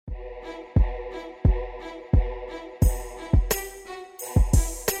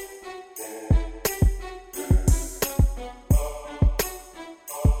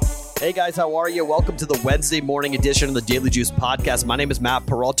Hey guys, how are you? Welcome to the Wednesday morning edition of the Daily Juice podcast. My name is Matt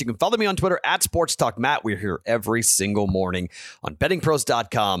Perrault. You can follow me on Twitter at Sports Talk Matt. We're here every single morning on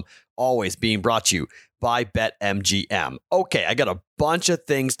bettingpros.com, always being brought to you by BetMGM. Okay, I got a bunch of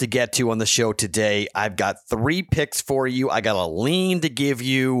things to get to on the show today. I've got 3 picks for you. I got a lean to give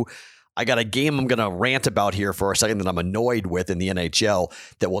you. I got a game I'm going to rant about here for a second that I'm annoyed with in the NHL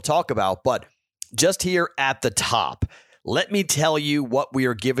that we'll talk about. But just here at the top, let me tell you what we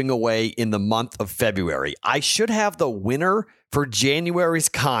are giving away in the month of February. I should have the winner for January's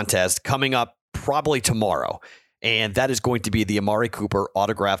contest coming up probably tomorrow. And that is going to be the Amari Cooper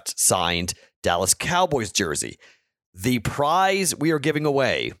autographed signed Dallas Cowboys jersey. The prize we are giving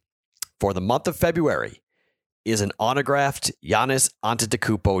away for the month of February is an autographed Giannis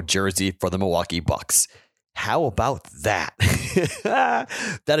Antetokounmpo jersey for the Milwaukee Bucks. How about that?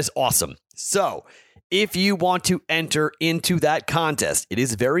 That is awesome. So, if you want to enter into that contest, it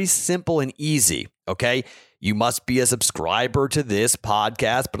is very simple and easy, okay? You must be a subscriber to this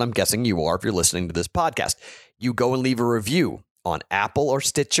podcast, but I'm guessing you are if you're listening to this podcast. You go and leave a review on Apple or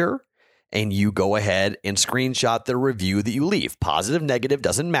Stitcher, and you go ahead and screenshot the review that you leave. Positive, negative,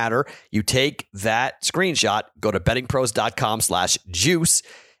 doesn't matter. You take that screenshot, go to bettingpros.com/juice,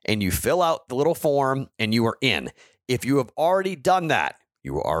 and you fill out the little form, and you are in. If you have already done that,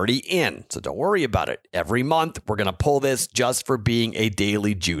 you are already in, so don't worry about it. Every month, we're going to pull this just for being a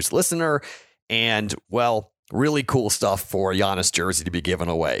Daily Juice listener. And, well, really cool stuff for a Giannis jersey to be given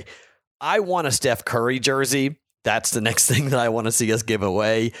away. I want a Steph Curry jersey. That's the next thing that I want to see us give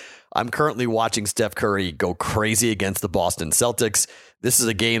away. I'm currently watching Steph Curry go crazy against the Boston Celtics. This is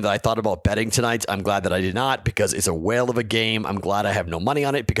a game that I thought about betting tonight. I'm glad that I did not because it's a whale of a game. I'm glad I have no money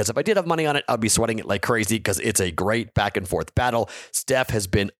on it because if I did have money on it, I'd be sweating it like crazy because it's a great back and forth battle. Steph has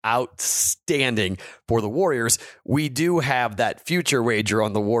been outstanding for the Warriors. We do have that future wager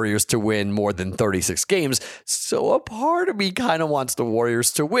on the Warriors to win more than 36 games. So a part of me kind of wants the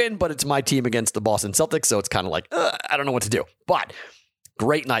Warriors to win, but it's my team against the Boston Celtics. So it's kind of like, I don't know what to do. But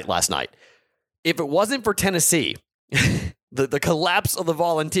great night last night. If it wasn't for Tennessee, the collapse of the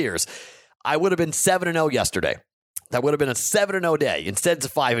Volunteers, I would have been 7-0 yesterday. That would have been a 7-0 day. Instead, it's a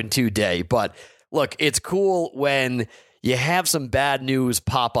 5-2 day. But look, it's cool when you have some bad news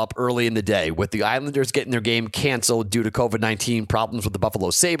pop up early in the day with the Islanders getting their game canceled due to COVID-19 problems with the Buffalo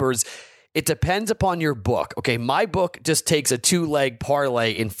Sabres. It depends upon your book. Okay, my book just takes a 2-leg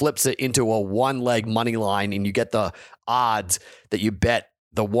parlay and flips it into a 1-leg money line, and you get the odds that you bet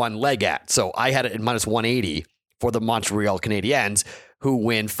the 1 leg at. So I had it at minus 180 for the Montreal Canadiens, who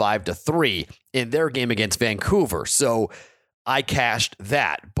win 5-3 in their game against Vancouver. So I cashed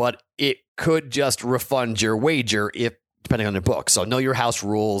that, but it could just refund your wager if depending on the book. So know your house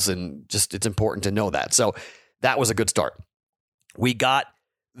rules, and just it's important to know that. So that was a good start. We got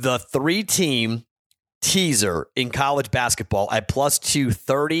the 3-team teaser in college basketball at plus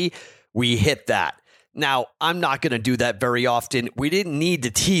 230. We hit that. Now, I'm not going to do that very often. We didn't need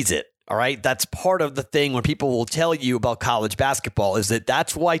to tease it. All right. That's part of the thing when people will tell you about college basketball is that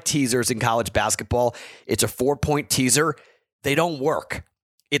that's why teasers in college basketball, it's a 4-point teaser. They don't work.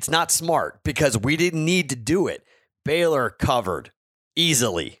 It's not smart because we didn't need to do it. Baylor covered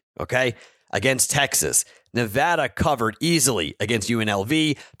easily. Okay. Against Texas. Nevada covered easily against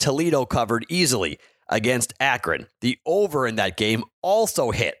UNLV. Toledo covered easily against Akron. The over in that game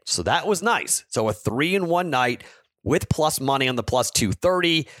also hit. So that was nice. So a 3-1 night with plus money on the plus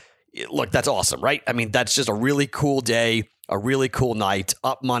 230. Look, that's awesome, right? I mean, that's just a really cool day, a really cool night,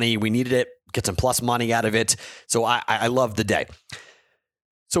 up money. We needed it, get some plus money out of it. So I love the day.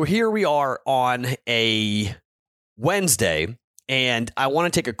 So here we are on a Wednesday, and I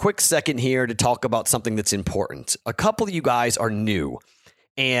want to take a quick second here to talk about something that's important. A couple of you guys are new,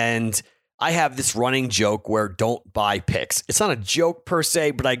 and I have this running joke where don't buy picks. It's not a joke per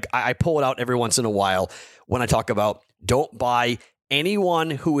se, but I pull it out every once in a while when I talk about don't buy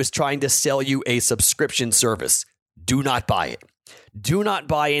anyone who is trying to sell you a subscription service. Do not buy it. Do not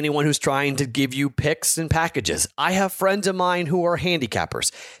buy anyone who's trying to give you picks and packages. I have friends of mine who are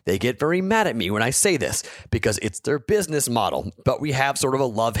handicappers. They get very mad at me when I say this because it's their business model, but we have sort of a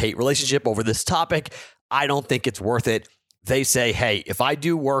love-hate relationship over this topic. I don't think it's worth it. They say, hey, if I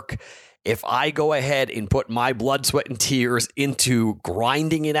do work, if I go ahead and put my blood, sweat, and tears into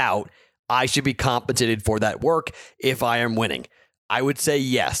grinding it out, I should be compensated for that work if I am winning. I would say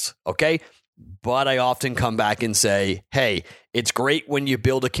yes, okay? But I often come back and say, hey, it's great when you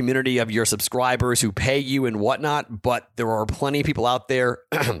build a community of your subscribers who pay you and whatnot, but there are plenty of people out there,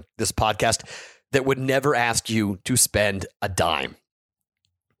 this podcast, that would never ask you to spend a dime.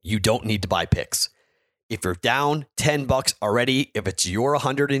 You don't need to buy picks. If you're down $10 already, if it's your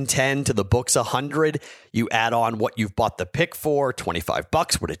 110 to the book's 100, you add on what you've bought the pick for,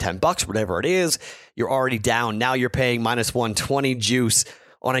 $25, with a $10, whatever it is, you're already down. Now you're paying minus 120 juice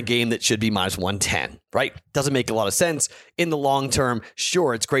on a game that should be minus 110, right? Doesn't make a lot of sense. In the long term,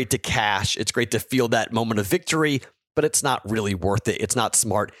 sure, it's great to cash. It's great to feel that moment of victory, but it's not really worth it. It's not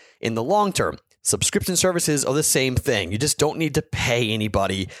smart in the long term. Subscription services are the same thing. You just don't need to pay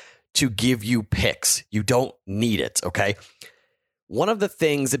anybody to give you picks. You don't need it, okay? One of the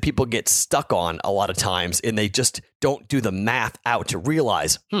things that people get stuck on a lot of times, and they just don't do the math out to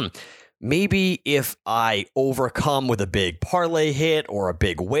realize, maybe if I overcome with a big parlay hit or a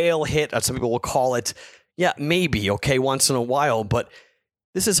big whale hit, as some people will call it, yeah, maybe, okay, once in a while, but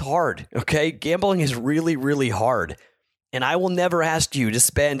this is hard, okay? Gambling is really, really hard, and I will never ask you to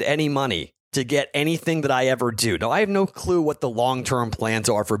spend any money to get anything that I ever do. Now, I have no clue what the long-term plans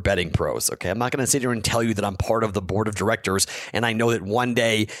are for betting pros, okay? I'm not going to sit here and tell you that I'm part of the board of directors and I know that one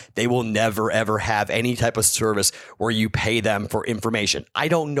day they will never, ever have any type of service where you pay them for information. I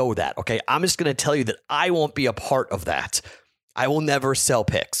don't know that, okay? I'm just going to tell you that I won't be a part of that. I will never sell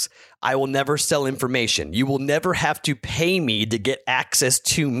picks. I will never sell information. You will never have to pay me to get access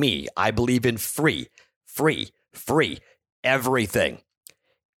to me. I believe in free everything.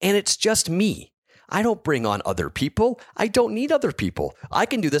 And it's just me. I don't bring on other people. I don't need other people. I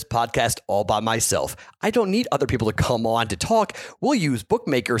can do this podcast all by myself. I don't need other people to come on to talk. We'll use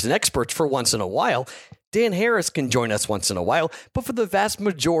bookmakers and experts for once in a while. Dan Harris can join us once in a while, but for the vast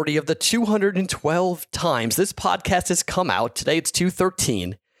majority of the 212 times this podcast has come out, today it's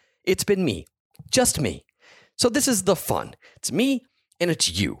 213, it's been me, just me. So this is the fun. It's me and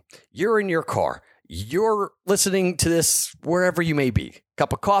it's you. You're in your car. You're listening to this wherever you may be.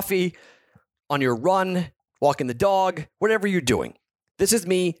 Cup of coffee, on your run, walking the dog, whatever you're doing. This is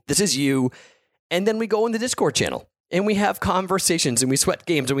me. This is you. And then we go in the Discord channel and we have conversations and we sweat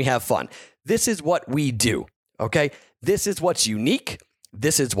games and we have fun. This is what we do. Okay. This is what's unique.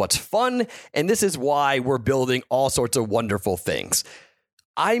 This is what's fun. And this is why we're building all sorts of wonderful things.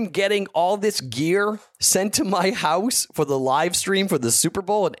 I'm getting all this gear sent to my house for the live stream for the Super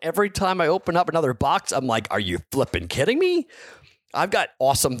Bowl. And every time I open up another box, I'm like, are you flipping kidding me? I've got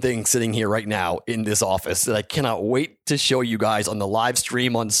awesome things sitting here right now in this office that I cannot wait to show you guys on the live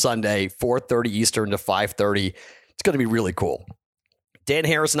stream on Sunday, 4:30 Eastern to 5:30. It's going to be really cool. Dan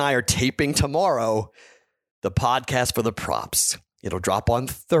Harris and I are taping tomorrow the podcast for the props. It'll drop on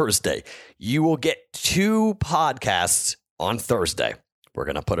Thursday. You will get 2 podcasts on Thursday. We're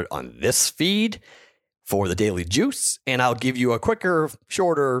going to put it on this feed for the Daily Juice, and I'll give you a quicker,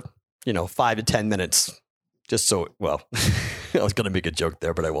 shorter, 5 to 10 minutes, just so, well, I was going to make a joke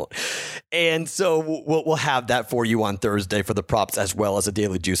there, but I won't. And so we'll have that for you on Thursday for the props, as well as a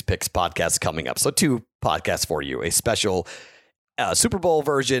Daily Juice Picks podcast coming up. So 2 podcasts for you, a special Super Bowl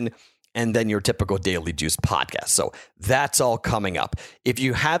version, and then your typical Daily Juice podcast. So that's all coming up. If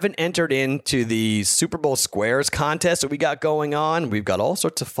you haven't entered into the Super Bowl Squares contest that we got going on, we've got all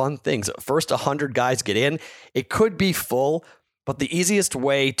sorts of fun things. First 100 guys get in. It could be full, but the easiest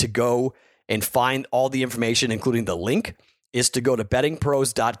way to go and find all the information, including the link, is to go to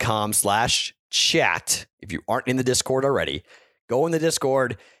bettingpros.com/chat. If you aren't in the Discord already, go in the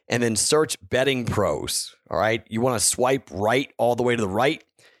Discord and then search Betting Pros. All right. You want to swipe right all the way to the right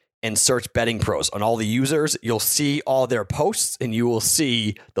and search Betting Pros. On all the users, you'll see all their posts and you will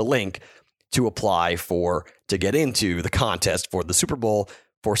see the link to apply to get into the contest for the Super Bowl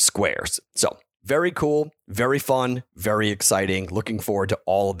for Squares. So very cool, very fun, very exciting. Looking forward to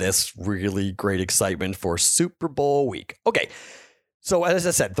all of this. Really great excitement for Super Bowl week. Okay. So as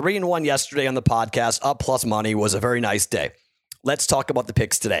I said, 3-1 yesterday on the podcast, up plus money, was a very nice day. Let's talk about the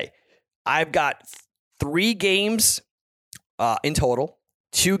picks today. I've got 3 games in total.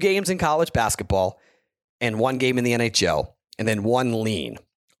 2 games in college basketball and 1 game in the NHL, and then 1 lean.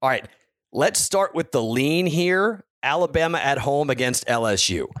 All right, let's start with the lean here. Alabama at home against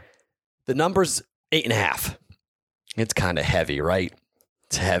LSU. The number's 8.5. It's kind of heavy, right?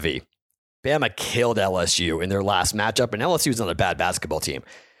 It's heavy. Bama killed LSU in their last matchup, and LSU's not a bad basketball team.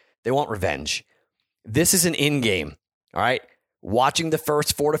 They want revenge. This is an in-game, all right? Watching the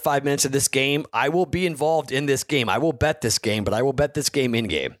first 4 to 5 minutes of this game, I will be involved in this game. I will bet this game, but I will bet this game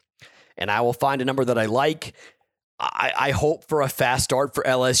in-game. And I will find a number that I like. I hope for a fast start for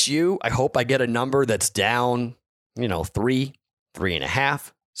LSU. I hope I get a number that's down, 3,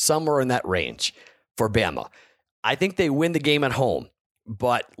 3.5, somewhere in that range for Bama. I think they win the game at home.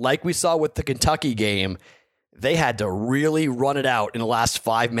 But like we saw with the Kentucky game, they had to really run it out in the last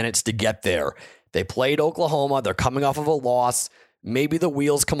 5 minutes to get there. They played Oklahoma. They're coming off of a loss. Maybe the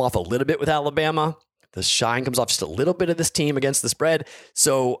wheels come off a little bit with Alabama, The shine comes off just a little bit of this team against the spread.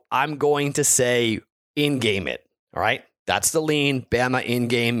 So I'm going to say in-game it. All right. That's the lean. Bama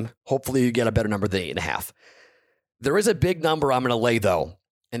in-game. Hopefully you get a better number than 8.5. There is a big number I'm going to lay, though,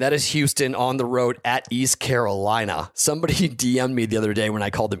 and that is Houston on the road at East Carolina. Somebody DM'd me the other day when I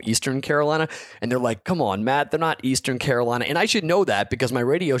called them Eastern Carolina, and they're like, come on, Matt, they're not Eastern Carolina. And I should know that because my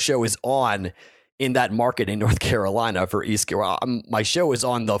radio show is on in that market in North Carolina for East Carolina. My show is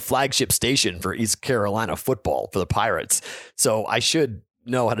on the flagship station for East Carolina football for the Pirates. So I should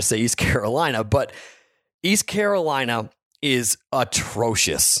know how to say East Carolina, but East Carolina is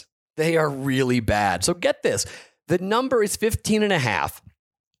atrocious. They are really bad. So get this. The number is 15.5,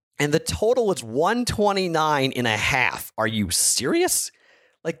 and the total is 129.5. Are you serious?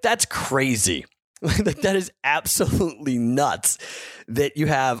 Like, that's crazy. Like, that is absolutely nuts that you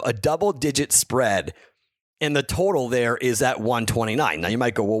have a double-digit spread, and the total there is at 129. Now, you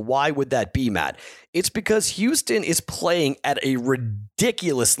might go, well, why would that be, Matt? It's because Houston is playing at a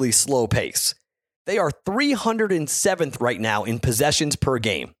ridiculously slow pace. They are 307th right now in possessions per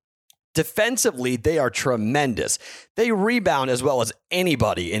game. Defensively, they are tremendous. They rebound as well as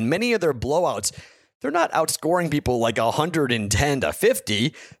anybody. In many of their blowouts, they're not outscoring people like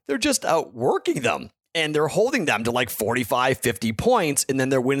 110-50. They're just outworking them. And they're holding them to like 45, 50 points. And then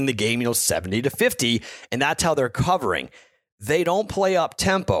they're winning the game, 70-50. And that's how they're covering. They don't play up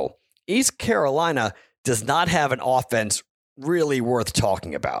tempo. East Carolina does not have an offense really worth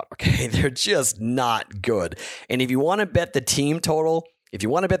talking about. Okay. They're just not good. And if you want to bet the team total, if you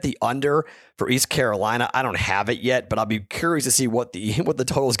want to bet the under for East Carolina, I don't have it yet, but I'll be curious to see what the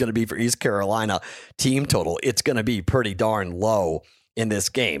total is going to be for East Carolina team total. It's going to be pretty darn low in this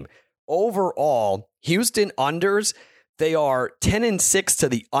game. Overall, Houston unders, they are 10-6 to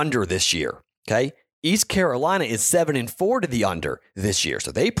the under this year. Okay. East Carolina is 7-4 to the under this year.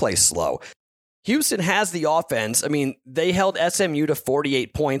 So they play slow. Houston has the offense. I mean, they held SMU to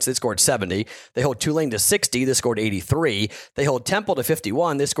 48 points. They scored 70. They held Tulane to 60. They scored 83. They held Temple to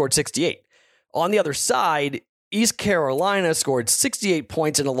 51. They scored 68. On the other side, East Carolina scored 68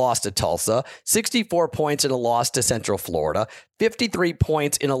 points in a loss to Tulsa, 64 points in a loss to Central Florida, 53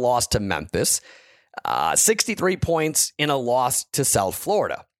 points in a loss to Memphis, 63 points in a loss to South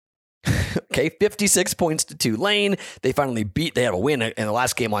Florida. Okay, 56 points to Tulane. They had a win in the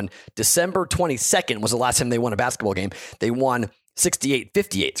last game on December 22nd was the last time they won a basketball game. They won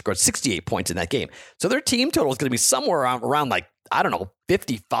 68-58, scored 68 points in that game. So their team total is going to be somewhere around like, I don't know,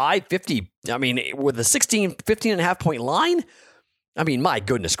 55, 50. I mean, with a 15.5 point line. I mean, my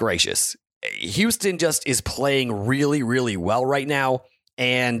goodness gracious. Houston just is playing really, really well right now.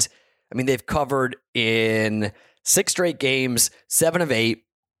 And I mean, they've covered in 6 straight games, 7 of 8.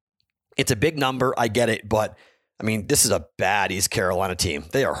 It's a big number. I get it. But I mean, this is a bad East Carolina team.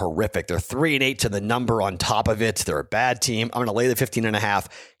 They are horrific. They're 3-8 to the number on top of it. They're a bad team. I'm going to lay the 15.5.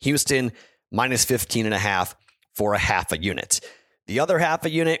 Houston minus 15.5 for a half a unit. The other half a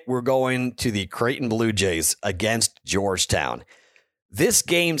unit, we're going to the Creighton Blue Jays against Georgetown. This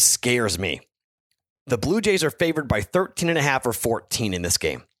game scares me. The Blue Jays are favored by 13.5 or 14 in this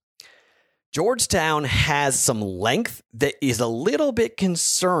game. Georgetown has some length that is a little bit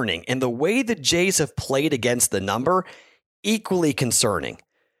concerning, and the way the Jays have played against the number, equally concerning.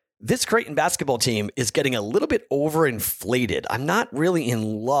 This Creighton basketball team is getting a little bit overinflated. I'm not really in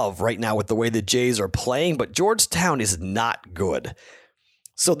love right now with the way the Jays are playing, but Georgetown is not good.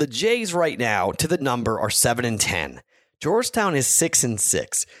 So the Jays right now to the number are 7-10. Georgetown is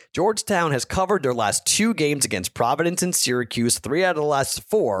 6-6. Georgetown has covered their last 2 games against Providence and Syracuse. 3 out of the last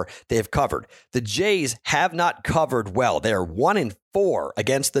 4 they have covered. The Jays have not covered well. They are 1-4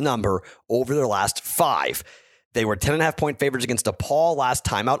 against the number over their last 5. They were 10.5 point favorites against DePaul last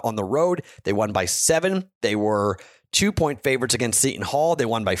time out on the road. They won by 7. They were 2-point favorites against Seton Hall. They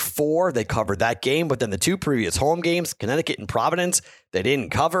won by 4. They covered that game. But then the 2 previous home games, Connecticut and Providence, they didn't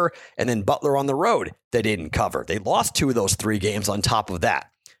cover. And then Butler on the road, they didn't cover. They lost 2 of those 3 games on top of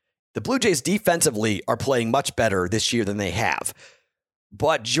that. The Blue Jays defensively are playing much better this year than they have.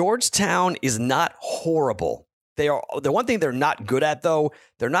 But Georgetown is not horrible. They are the one thing they're not good at, though.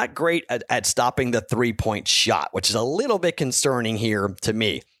 They're not great at stopping the 3-point shot, which is a little bit concerning here to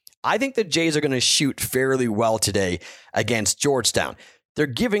me. I think the Jays are going to shoot fairly well today against Georgetown. They're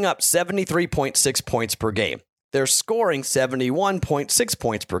giving up 73.6 points per game. They're scoring 71.6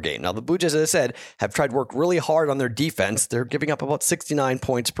 points per game. Now, the Blue Jays, as I said, have tried to work really hard on their defense. They're giving up about 69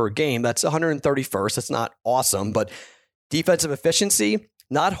 points per game. That's 131st. That's not awesome, but defensive efficiency,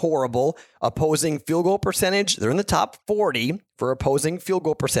 not horrible. Opposing field goal percentage, they're in the top 40 for opposing field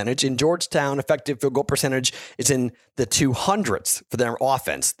goal percentage. In Georgetown, effective field goal percentage is in the 200s for their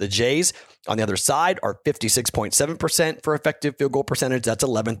offense. The Jays, on the other side, are 56.7% for effective field goal percentage. That's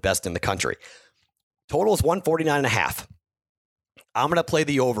 11th best in the country. Total is 149.5. I'm going to play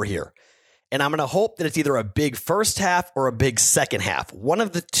the over here. And I'm going to hope that it's either a big first half or a big second half. One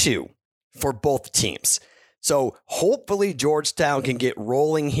of the two for both teams. So hopefully Georgetown can get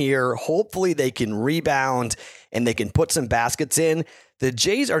rolling here. Hopefully they can rebound and they can put some baskets in. The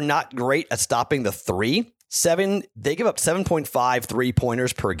Jays are not great at stopping the three. They give up 7.5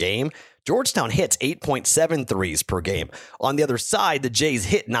 3-pointers per game. Georgetown hits 8.7 threes per game. On the other side, the Jays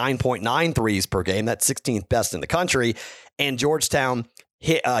hit 9.9 threes per game. That's 16th best in the country. And Georgetown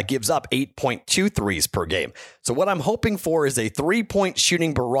gives up 8.2 threes per game. So what I'm hoping for is a 3-point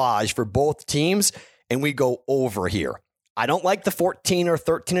shooting barrage for both teams, and we go over here. I don't like the 14 or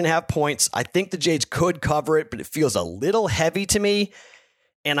 13.5 points. I think the Jays could cover it, but it feels a little heavy to me,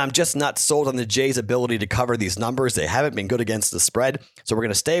 and I'm just not sold on the Jays' ability to cover these numbers. They haven't been good against the spread, so we're going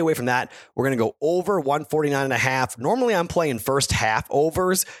to stay away from that. We're going to go over 149.5. Normally, I'm playing first half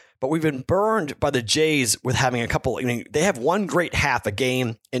overs, but we've been burned by the Jays with having a couple. I mean, they have one great half a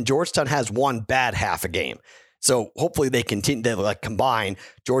game, and Georgetown has one bad half a game. So hopefully they continue to combine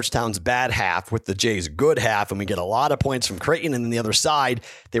Georgetown's bad half with the Jays' good half, and we get a lot of points from Creighton. And then the other side,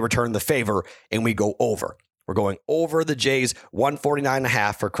 they return the favor, and we go over. We're going over the Jays,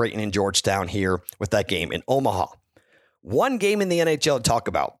 149.5 for Creighton and Georgetown here with that game in Omaha. One game in the NHL to talk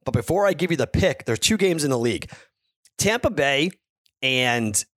about. But before I give you the pick, there's two games in the league. Tampa Bay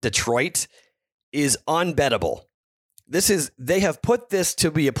and Detroit is unbettable. They have put this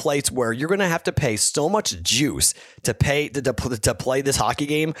to be a place where you're going to have to pay so much juice to play this hockey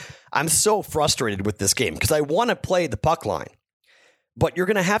game. I'm so frustrated with this game because I want to play the puck line, but you're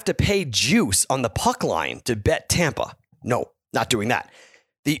going to have to pay juice on the puck line to bet Tampa. No, not doing that.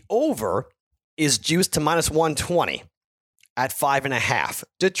 The over is juiced to minus 120 at 5.5.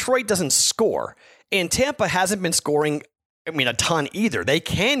 Detroit doesn't score, and Tampa hasn't been scoring a ton either. They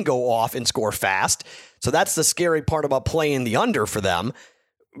can go off and score fast. So that's the scary part about playing the under for them.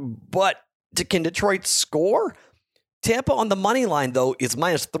 But can Detroit score? Tampa on the money line, though, is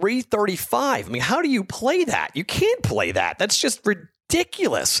minus 335. I mean, how do you play that? You can't play that. That's just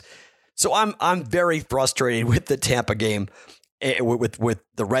ridiculous. So I'm very frustrated with the Tampa game with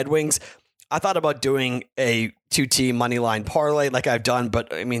the Red Wings. I thought about doing a 2-team money line parlay like I've done,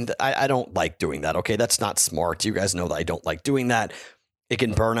 but I don't like doing that. Okay, that's not smart. You guys know that I don't like doing that. It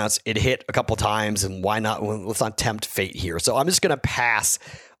can burn us. It hit a couple times, and why not? Let's not tempt fate here. So I'm just going to pass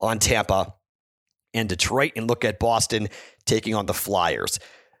on Tampa and Detroit and look at Boston taking on the Flyers.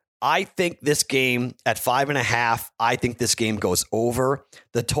 I think this game at 5.5, I think this game goes over.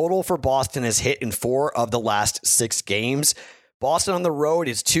 The total for Boston has hit in 4 of the last 6 games. Boston on the road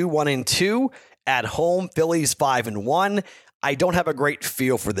is 2-1-2. At home, Philly's 5-1. I don't have a great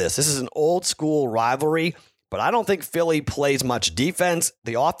feel for this. This is an old school rivalry, but I don't think Philly plays much defense.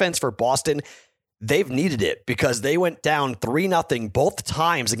 The offense for Boston, they've needed it because they went down 3-0 both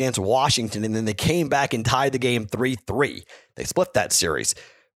times against Washington, and then they came back and tied the game 3-3. They split that series.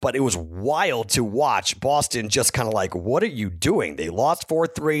 But it was wild to watch Boston just kind of like, what are you doing? They lost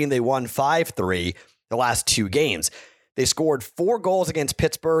 4-3 and they won 5-3 the last 2 games. They scored 4 goals against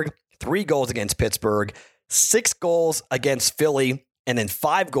Pittsburgh, 3 goals against Pittsburgh, 6 goals against Philly, and then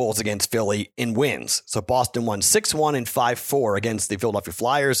 5 goals against Philly in wins. So Boston won 6-1 and 5-4 against the Philadelphia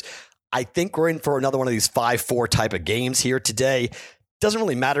Flyers. I think we're in for another one of these 5-4 type of games here today. Doesn't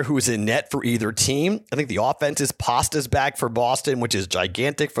really matter who's in net for either team. I think the offense is Pasta's back for Boston, which is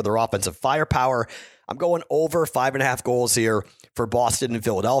gigantic for their offensive firepower. I'm going over 5.5 goals here for Boston and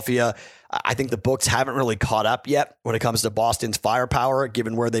Philadelphia. I think the books haven't really caught up yet when it comes to Boston's firepower,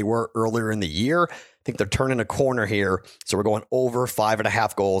 given where they were earlier in the year. I think they're turning a corner here. So we're going over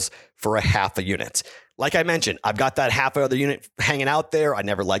 5.5 goals for a half a unit. Like I mentioned, I've got that half other unit hanging out there. I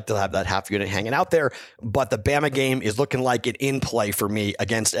never like to have that half unit hanging out there, but the Bama game is looking like it in play for me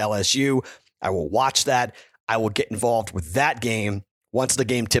against LSU. I will watch that. I will get involved with that game once the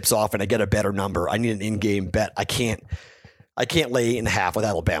game tips off and I get a better number. I need an in-game bet. I can't lay 8.5 with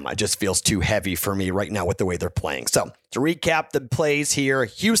Alabama. It just feels too heavy for me right now with the way they're playing. So to recap the plays here,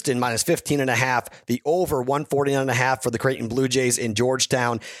 Houston minus 15.5, the over 149.5 for the Creighton Blue Jays in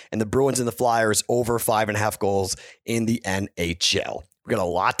Georgetown, and the Bruins and the Flyers over 5.5 goals in the NHL. We got a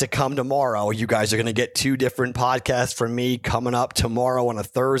lot to come tomorrow. You guys are going to get 2 different podcasts from me coming up tomorrow on a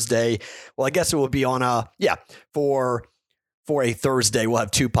Thursday. Well, I guess it will be on for for a Thursday. We'll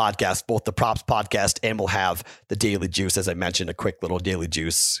have two podcasts, both the Props podcast and we'll have the Daily Juice. As I mentioned, a quick little Daily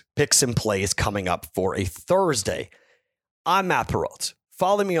Juice picks and plays coming up for a Thursday. I'm Matt Perrault.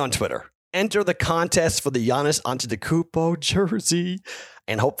 Follow me on Twitter. Enter the contest for the Giannis Antetokounmpo jersey.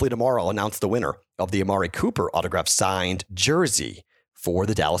 And hopefully tomorrow I'll announce the winner of the Amari Cooper autographed signed jersey for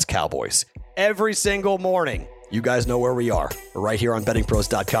the Dallas Cowboys. Every single morning, you guys know where we are. We're right here on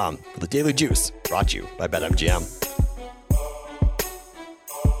bettingpros.com for the Daily Juice, brought to you by BetMGM.